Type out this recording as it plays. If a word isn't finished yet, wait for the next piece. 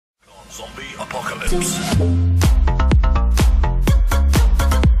Zombie apocalypse.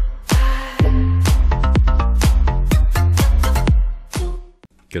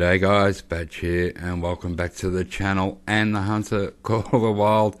 G'day guys, Batch here and welcome back to the channel and the Hunter Call of the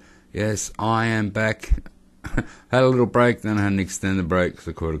Wild. Yes, I am back. Had a little break, then I had an extended break because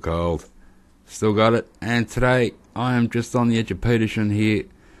I caught a cold. Still got it, and today I am just on the edge of Petershain here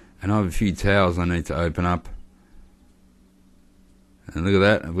and I have a few towers I need to open up. And look at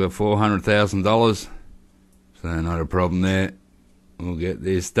that, I've got $400,000, so not a problem there. We'll get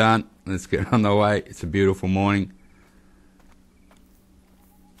this done. Let's get on the way. It's a beautiful morning.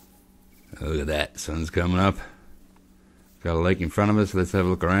 Look at that, sun's coming up. Got a lake in front of us. Let's have a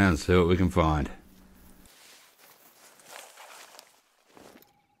look around and see what we can find.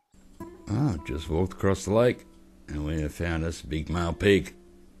 Oh, just walked across the lake and we have found us a big male pig.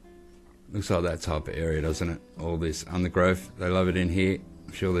 Looks like that type of area, doesn't it? All this undergrowth, they love it in here.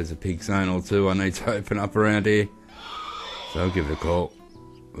 I'm sure there's a pig zone or two I need to open up around here. So I'll give it a call.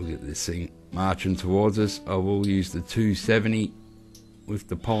 We'll get this thing marching towards us. I will use the 270 with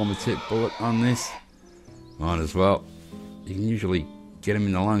the polymer tip bullet on this. Might as well. You can usually get them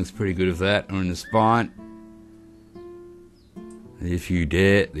in the lungs pretty good with that, or in the spine. If you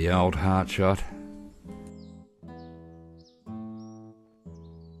dare, the old heart shot.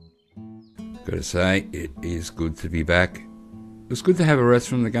 Gotta say, it is good to be back. It's good to have a rest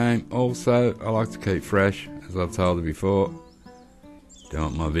from the game. Also, I like to keep fresh, as I've told you before.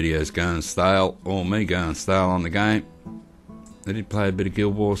 Don't want my videos going stale, or me going stale on the game. I did play a bit of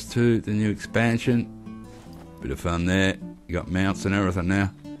Guild Wars 2, the new expansion. Bit of fun there. You got mounts and everything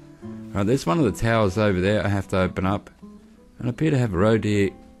now. Alright, there's one of the towers over there I have to open up. And I appear to have a roe deer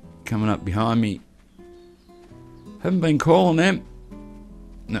coming up behind me. Haven't been calling them.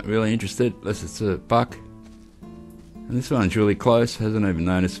 Not really interested, unless it's a buck. And this one's really close, hasn't even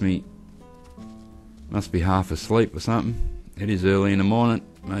noticed me. Must be half asleep or something. It is early in the morning,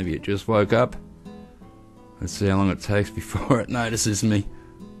 maybe it just woke up. Let's see how long it takes before it notices me.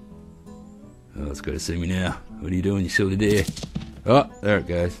 Oh, it's got to see me now. What are you doing, you silly deer? Oh, there it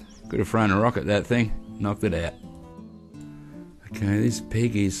goes. Could have thrown a rock at that thing, knocked it out. Okay, this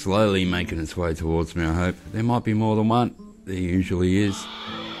pig is slowly making its way towards me, I hope. There might be more than one. There usually is.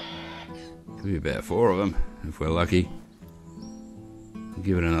 Could be about 4 of them, if we're lucky. I'll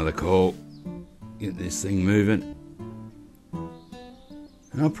give it another call. Get this thing moving.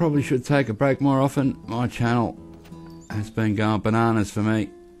 And I probably should take a break more often. My channel has been going bananas for me,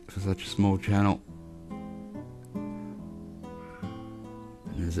 for such a small channel. And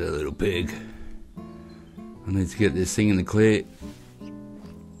there's that little pig. I need to get this thing in the clear.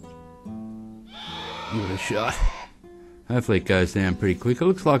 Give it a shot. Hopefully it goes down pretty quick. It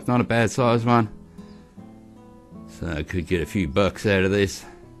looks like not a bad size one. So I could get a few bucks out of this.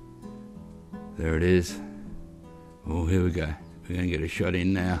 There it is. Oh, here we go. We're going to get a shot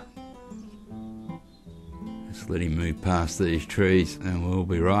in now. Just let him move past these trees and we'll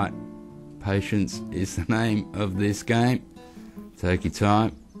be right. Patience is the name of this game. Take your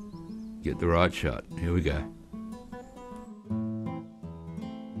time. Get the right shot. Here we go.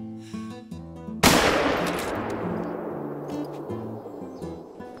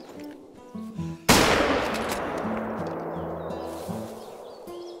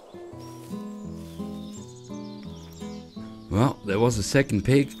 Well, there was a second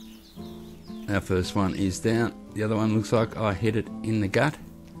pig. Our first one is down. The other one looks like I hit it in the gut.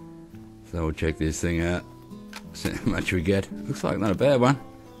 So we'll check this thing out. See how much we get. Looks like not a bad one.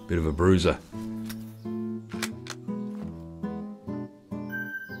 Bit of a bruiser.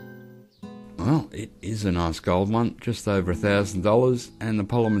 Well, it is a nice gold one. Just over $1,000. And the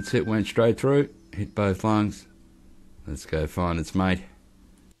polymer tip went straight through. Hit both lungs. Let's go find its mate.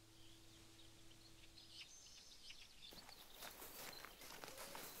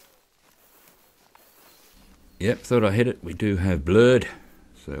 Yep, thought I hit it. We do have blurred,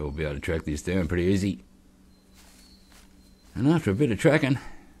 so we'll be able to track this down pretty easy. And after a bit of tracking,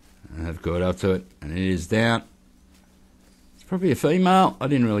 I have caught up to it, and it is down. It's probably a female. I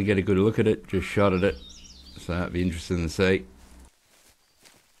didn't really get a good look at it, just shot at it. So that'd be interesting to see.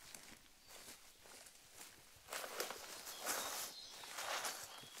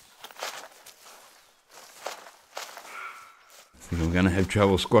 I think I'm going to have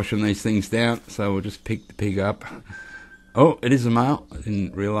trouble squashing these things down, so we'll just pick the pig up. Oh, it is a male. I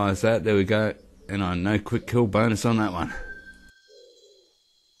didn't realise that. There we go. And I no quick kill bonus on that one.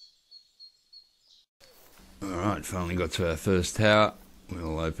 Alright, finally got to our first tower.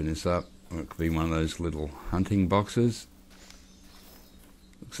 We'll open this up. It could be one of those little hunting boxes.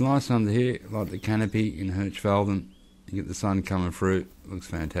 Looks nice under here, like the canopy in Hirschfelden. You get the sun coming through. Looks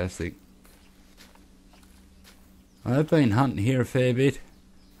fantastic. I have been hunting here a fair bit.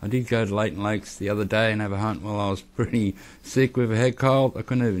 I did go to Leighton Lakes the other day and have a hunt while I was pretty sick with a head cold. I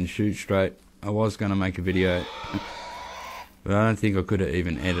couldn't even shoot straight. I was going to make a video, but I don't think I could have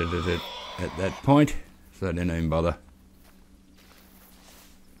even edited it at that point, so I didn't even bother.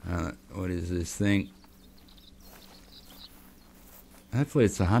 What is this thing? Hopefully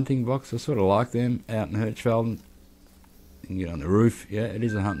it's a hunting box. I sort of like them out in Hirschfelden. You can get on the roof. Yeah, it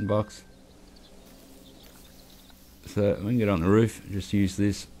is a hunting box. So we can get on the roof, just use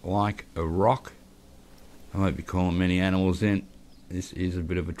this like a rock. I won't be calling many animals in. This is a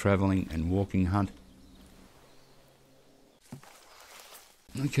bit of a travelling and walking hunt.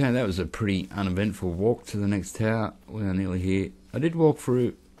 Okay, that was a pretty uneventful walk to the next tower. We are nearly here. I did walk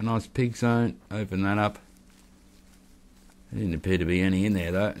through a nice pig zone, open that up. There didn't appear to be any in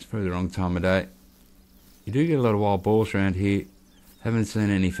there though. It's probably the wrong time of day. You do get a lot of wild boars around here. Haven't seen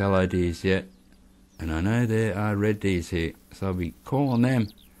any fallow deers yet. And I know there are red deers here, so I'll be calling them,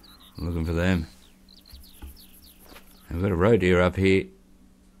 looking for them. I've got a roe deer up here.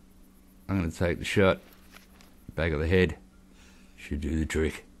 I'm going to take the shot, back of the head, should do the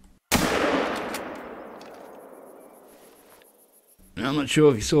trick. Now, I'm not sure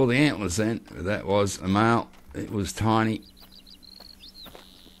if you saw the antlers then, but that was a male. It was tiny.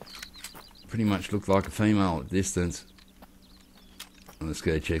 Pretty much looked like a female at distance. Let's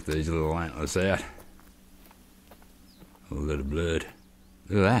go check these little antlers out. A little blurred.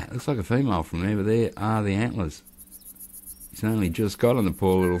 Look at that. Looks like a female from there, but there are the antlers. He's only just got on the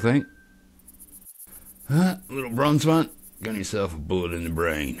poor little thing. Little bronze one. Got yourself a bullet in the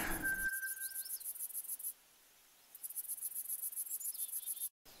brain.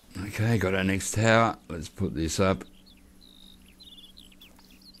 Okay, got our next tower. Let's put this up.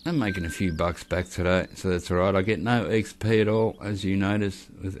 I'm making a few bucks back today, so that's alright. I get no XP at all, as you notice,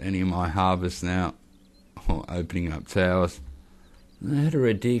 with any of my harvests now. Or opening up towers. I had a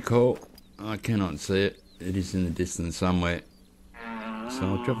red deer call. I cannot see it. It is in the distance somewhere. So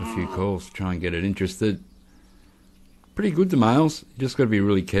I'll drop a few calls to try and get it interested. Pretty good, the males. You just got to be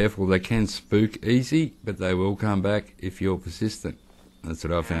really careful. They can spook easy, but they will come back if you're persistent. That's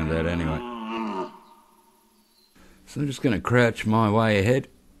what I found out anyway. So I'm just going to crouch my way ahead.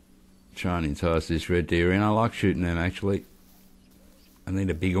 Try and entice this red deer in. I like shooting them actually. I need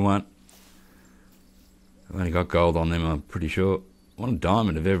a bigger one. I've only got gold on them, I'm pretty sure. One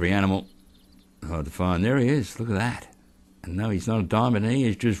diamond of every animal. Hard to find. There he is. Look at that. And no, he's not a diamond. He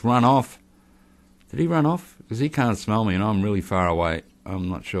has just run off. Did he run off? Because he can't smell me and I'm really far away. I'm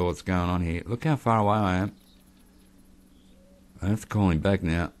not sure what's going on here. Look how far away I am. I have to call him back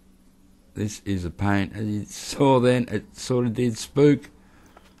now. This is a pain. As you saw then, it sort of did spook.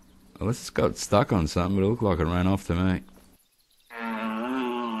 Well, it's got stuck on something, but it looked like it ran off to me.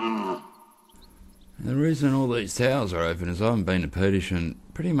 The reason all these towers are open is I haven't been to Petershain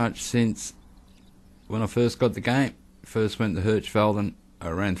pretty much since when I first got the game. First went to Hirschfelden, I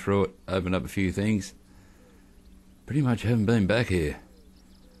ran through it, opened up a few things. Pretty much haven't been back here.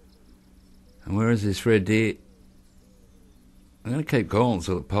 And where is this red deer? I'm going to keep calling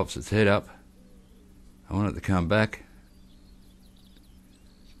until it pops its head up. I want it to come back.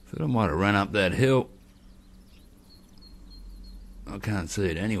 Thought I might have run up that hill. I can't see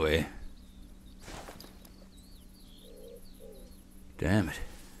it anywhere. Damn it.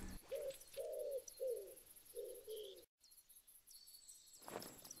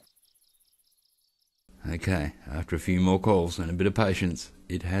 Okay, after a few more calls and a bit of patience,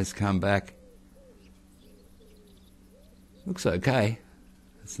 it has come back. Looks okay.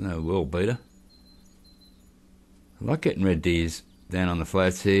 It's no world beater. I like getting red deers down on the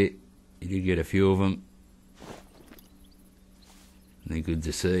flats here. You do get a few of them. They're good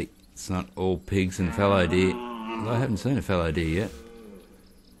to see. It's not all pigs and fallow deer. Although I haven't seen a fallow deer yet.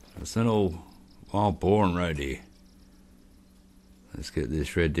 It's not all wild boar and roe deer. Let's get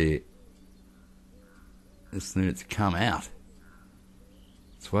this red deer. Just need it to come out.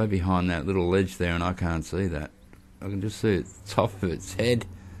 It's way behind that little ledge there and I can't see that. I can just see the top of its head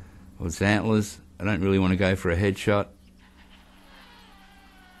or its antlers. I don't really want to go for a headshot.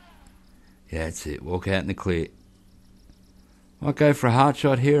 Yeah, that's it. Walk out in the clear. Might go for a hard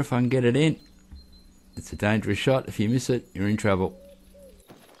shot here if I can get it in. It's a dangerous shot. If you miss it, you're in trouble.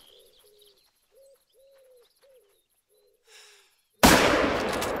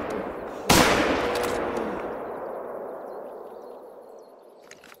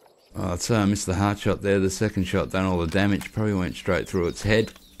 Oh, so I missed the hard shot there. The second shot done all the damage. Probably went straight through its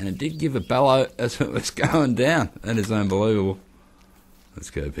head. And it did give a bellow as it was going down. That is unbelievable. Let's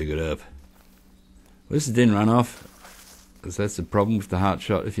go pick it up. At least it didn't run off. because that's the problem with the heart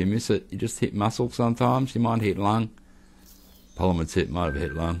shot. If you miss it, you just hit muscle sometimes. You might hit lung. Polymer tip might have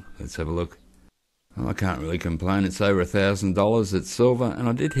hit lung. Let's have a look. Well, I can't really complain. It's over $1,000. It's silver, and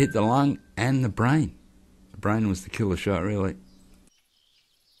I did hit the lung and the brain. The brain was the killer shot, really.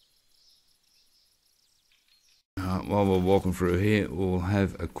 While we're walking through here, we'll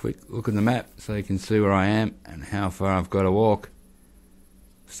have a quick look at the map so you can see where I am and how far I've got to walk.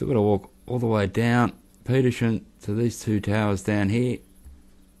 Still got to walk all the way down Petershain to these two towers down here.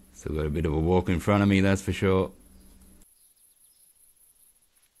 Still got a bit of a walk in front of me, that's for sure.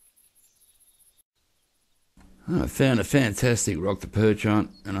 I found a fantastic rock to perch on,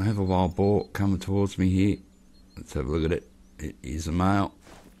 and I have a wild boar coming towards me here. Let's have a look at it. It is a male.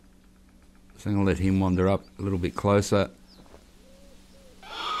 So I'm going to let him wander up a little bit closer.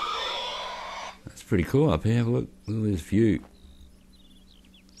 That's pretty cool up here. Have a look. Look at this view.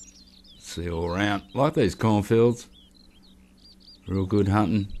 See all around. Like these cornfields. Real good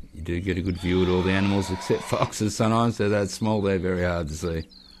hunting. You do get a good view at all the animals, except foxes sometimes. They're that small, they're very hard to see.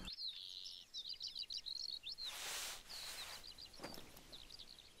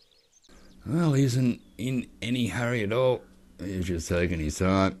 Well, he isn't in any hurry at all. He's just taking his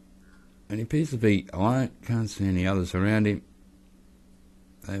time. And he appears to be alone. Can't see any others around him.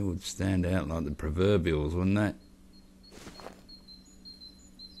 They would stand out like the proverbials, wouldn't they?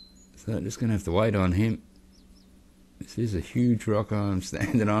 So I'm just going to have to wait on him. This is a huge rock I'm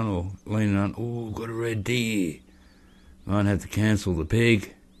standing on or leaning on. Oh, got a red deer. Might have to cancel the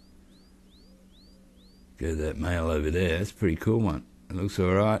pig. Go that male over there. That's a pretty cool one. It looks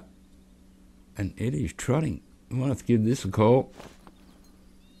alright. And it is trotting. We might have to give this a call.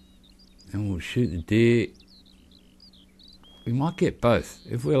 And we'll shoot the deer. We might get both.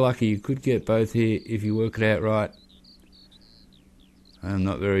 If we're lucky, you could get both here if you work it out right. I'm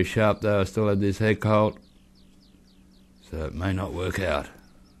not very sharp though. I still have this head cold. So it may not work out.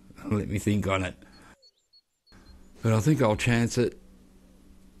 Let me think on it. But I think I'll chance it.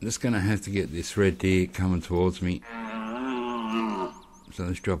 I'm just going to have to get this red deer coming towards me. So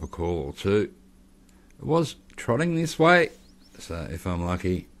let's drop a call or two. It was trotting this way. So if I'm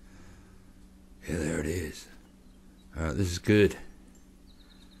lucky... Yeah, there it is. Alright, this is good.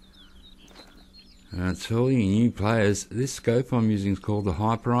 Alright, so all you new players, this scope I'm using is called the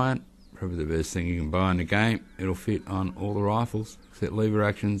Hyper Iron. Probably the best thing you can buy in the game. It'll fit on all the rifles, except lever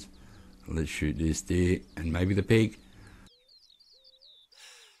actions. Let's shoot this deer and maybe the pig.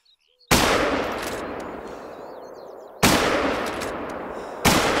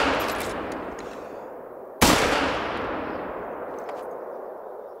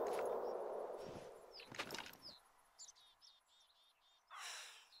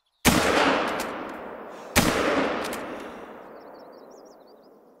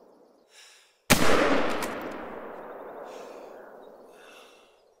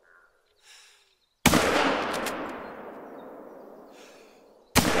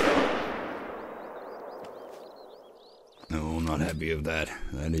 No, I'm not happy with that.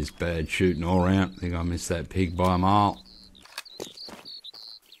 That is bad shooting all around. I think I missed that pig by a mile.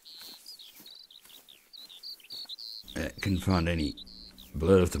 Couldn't find any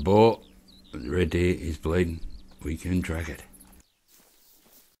blood off the boar. The red deer is bleeding. We can track it.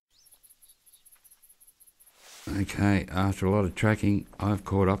 Okay, after a lot of tracking, I've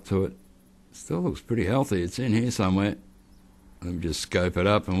caught up to it. Still looks pretty healthy. It's in here somewhere. Let me just scope it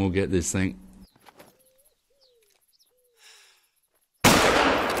up and we'll get this thing.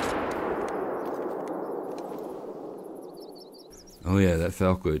 Oh yeah, that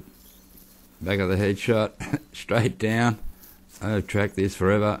felt good. Back of the head shot, straight down. I've tracked this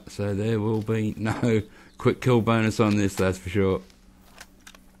forever, so there will be no quick kill bonus on this, that's for sure.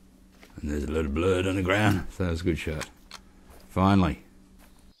 And there's a lot of blood on the ground, so that was a good shot. Finally.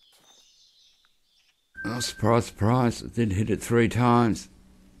 Oh, surprise, surprise, I did hit it 3 times.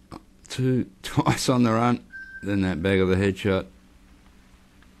 Twice on the run, then that bag of the head shot.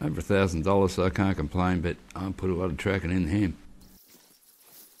 Over $1,000, so I can't complain, but I put a lot of tracking in him.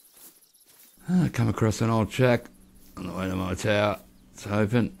 I come across an old shack on the way to my tower. It's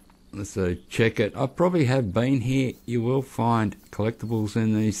open. Let's check it. I probably have been here. You will find collectibles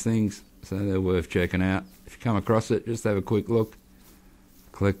in these things, so they're worth checking out. If you come across it, just have a quick look.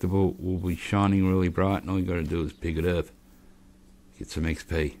 Collectible will be shining really bright, and all you got to do is pick it up. Get some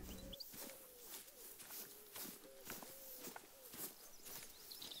XP.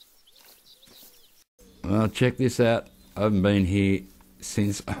 Well, check this out. I haven't been here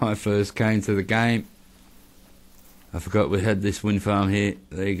since I first came to the game. I forgot we had this wind farm here.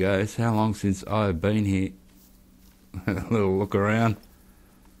 There you go. It's how long since I've been here. A little look around.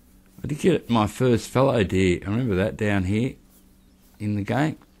 I did get my first fallow deer. I remember that down here in the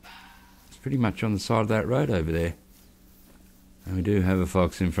game. It's pretty much on the side of that road over there. And we do have a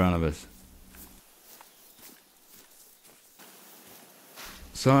fox in front of us.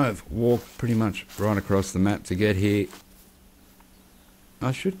 So I've walked pretty much right across the map to get here.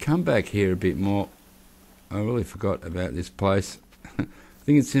 I should come back here a bit more. I really forgot about this place. I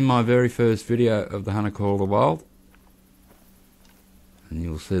think it's in my very first video of the Hunter Call of the Wild. And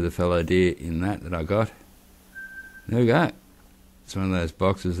you'll see the fallow deer in that I got. There we go. It's one of those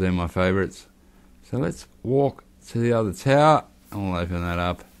boxes, they're my favourites. So let's walk to the other tower and we'll open that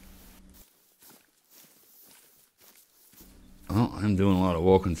up. Well, I'm doing a lot of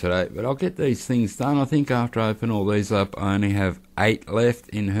walking today, but I'll get these things done. I think after I open all these up, I only have 8 left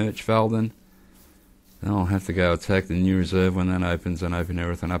in Hirschfelden. Then I'll have to go attack the new reserve when that opens and open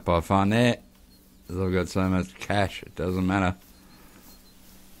everything up I find there. Because I've got so much cash, it doesn't matter.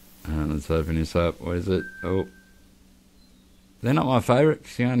 Let's open this up. What is it? Oh. They're not my favourite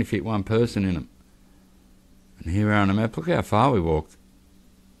because you only fit one person in them. And here we are on the map. Look how far we walked.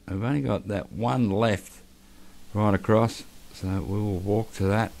 I've only got that one left right across. So we will walk to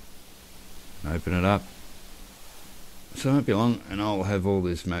that and open it up. So it won't be long and I'll have all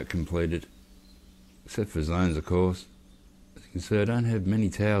this map completed. Except for zones, of course. As you can see, I don't have many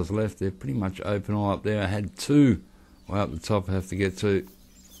towers left. They're pretty much open all up there. I had 2 way up the top I have to get to.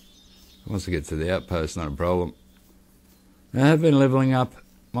 Once I get to the outpost, not a problem. Now, I have been leveling up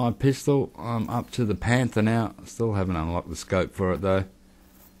my pistol. I'm up to the Panther now. I still haven't unlocked the scope for it though.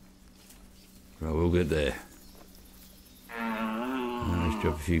 But we'll get there. Let's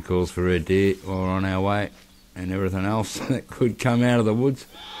drop a few calls for red deer while we're on our way. And everything else that could come out of the woods.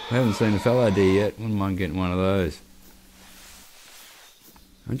 I haven't seen a fallow deer yet. Wouldn't mind getting one of those.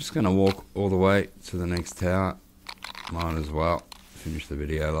 I'm just going to walk all the way to the next tower. Might as well finish the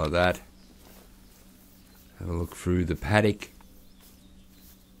video like that. Have a look through the paddock.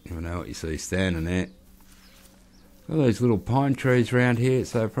 You never know what you see standing there. Got those little pine trees around here,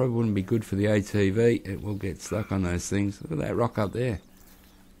 so it probably wouldn't be good for the ATV. It will get stuck on those things. Look at that rock up there.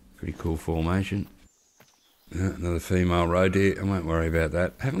 Pretty cool formation. Another female roe deer. I won't worry about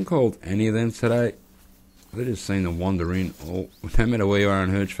that. Haven't called any of them today. They just seem to wander in. Or no matter where you are in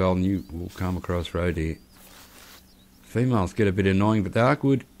Hirschfelden, you will come across roe deer. Females get a bit annoying, but they are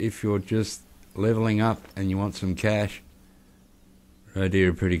good if you're just leveling up and you want some cash. Roe deer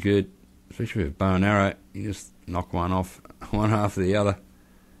are pretty good, especially with bow and arrow. You just knock one off, one after the other.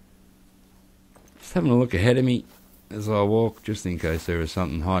 Just having a look ahead of me as I walk, just in case there is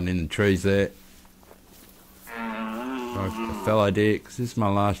something hiding in the trees there. Like a fallow deer, because this is my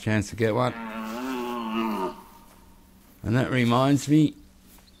last chance to get one. And that reminds me,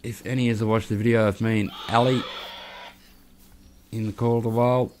 if any of you have watched the video of me and Ali in the Call of the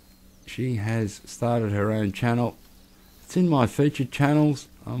Wild, she has started her own channel. It's in my featured channels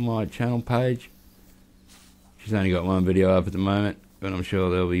on my channel page. She's only got one video up at the moment, but I'm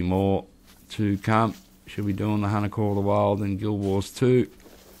sure there'll be more to come. She'll be doing the Hunter Call of the Wild and Guild Wars 2,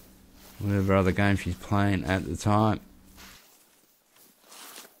 whatever other game she's playing at the time.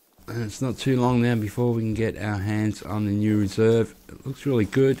 And it's not too long now before we can get our hands on the new reserve. It looks really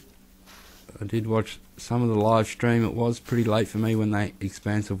good. I did watch some of the live stream. It was pretty late for me when they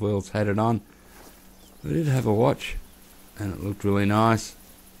Expansive Worlds had it on. I did have a watch and it looked really nice.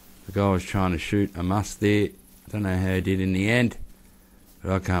 The guy was trying to shoot a musk there. Don't know how he did in the end,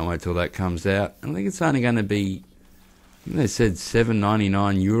 but I can't wait till that comes out. And I think it's only going to be, I think they said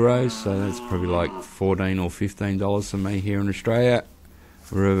 €7.99, so that's probably like $14 or $15 for me here in Australia.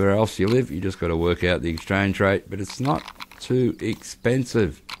 Wherever else you live, you just got to work out the exchange rate, but it's not too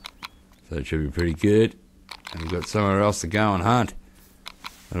expensive. So it should be pretty good. And we've got somewhere else to go and hunt.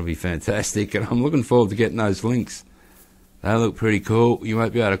 That'll be fantastic, and I'm looking forward to getting those links. They look pretty cool. You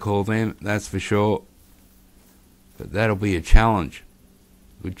won't be able to call them, that's for sure. But that'll be a challenge.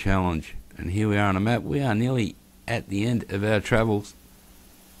 Good challenge. And here we are on the map. We are nearly at the end of our travels.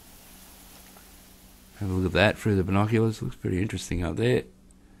 Have a look at that through the binoculars. Looks pretty interesting up there.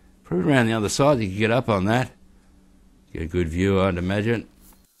 Probably around the other side you could get up on that. Get a good view, I'd imagine.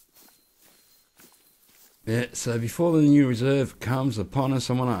 Yeah, so before the new reserve comes upon us,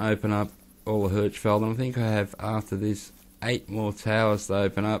 I want to open up all the Hirschfelden. I think I have, after this, 8 more towers to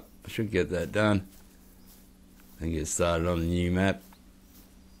open up. I should get that done and get started on the new map.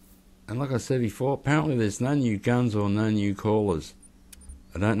 And like I said before, apparently there's no new guns or no new callers.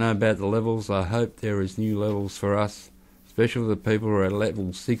 I don't know about the levels. I hope there is new levels for us, especially the people who are at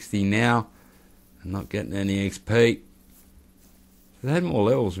level 60 now and not getting any XP. If they had more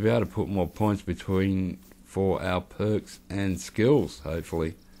levels, we'd be able to put more points between for our perks and skills,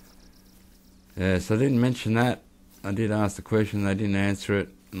 hopefully. Yeah, so I didn't mention that. I did ask the question, they didn't answer it.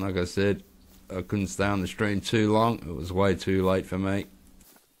 And like I said, I couldn't stay on the stream too long. It was way too late for me.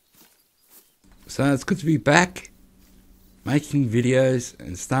 So it's good to be back, making videos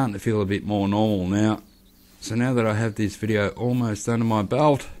and starting to feel a bit more normal now. So now that I have this video almost under my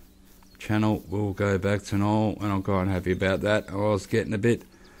belt, channel will go back to normal, and I'm quite happy about that. I was getting a bit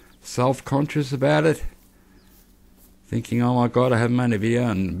self-conscious about it, thinking, oh my god, I haven't made a video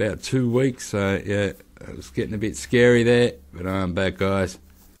in about 2 weeks. So yeah, it was getting a bit scary there, but I'm back, guys.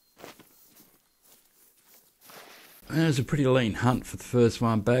 And it was a pretty lean hunt for the first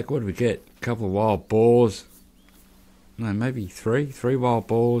one back. What did we get? A couple of wild boars. No, maybe three wild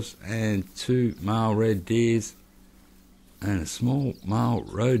boars and 2 male red deers and a small male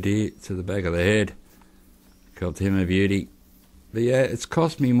roe deer to the back of the head. Copped him a beauty. But yeah, it's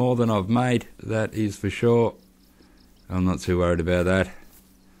cost me more than I've made, that is for sure. I'm not too worried about that.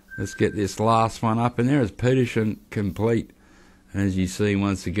 Let's get this last one up, and there is Petershain complete. And as you see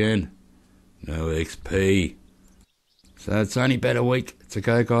once again, no XP. So it's only about a week to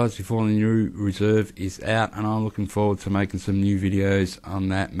go, guys, before the new reserve is out, and I'm looking forward to making some new videos on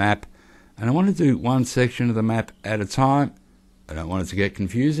that map. And I want to do one section of the map at a time. I don't want it to get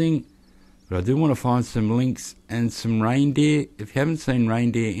confusing, but I do want to find some lynx and some reindeer. If you haven't seen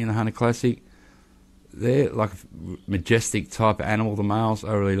reindeer in the Hunter Classic, they're like a majestic type of animal, the males.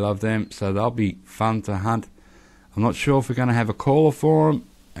 I really love them, so they'll be fun to hunt. I'm not sure if we're going to have a caller for them,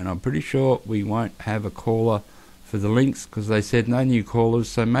 and I'm pretty sure we won't have a caller for the lynx because they said no new callers,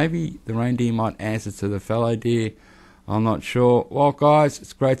 so maybe the reindeer might answer to the fallow deer. I'm not sure. Well, guys,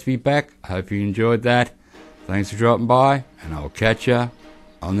 it's great to be back. I hope you enjoyed that. Thanks for dropping by, and I'll catch ya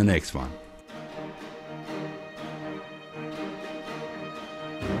on the next one.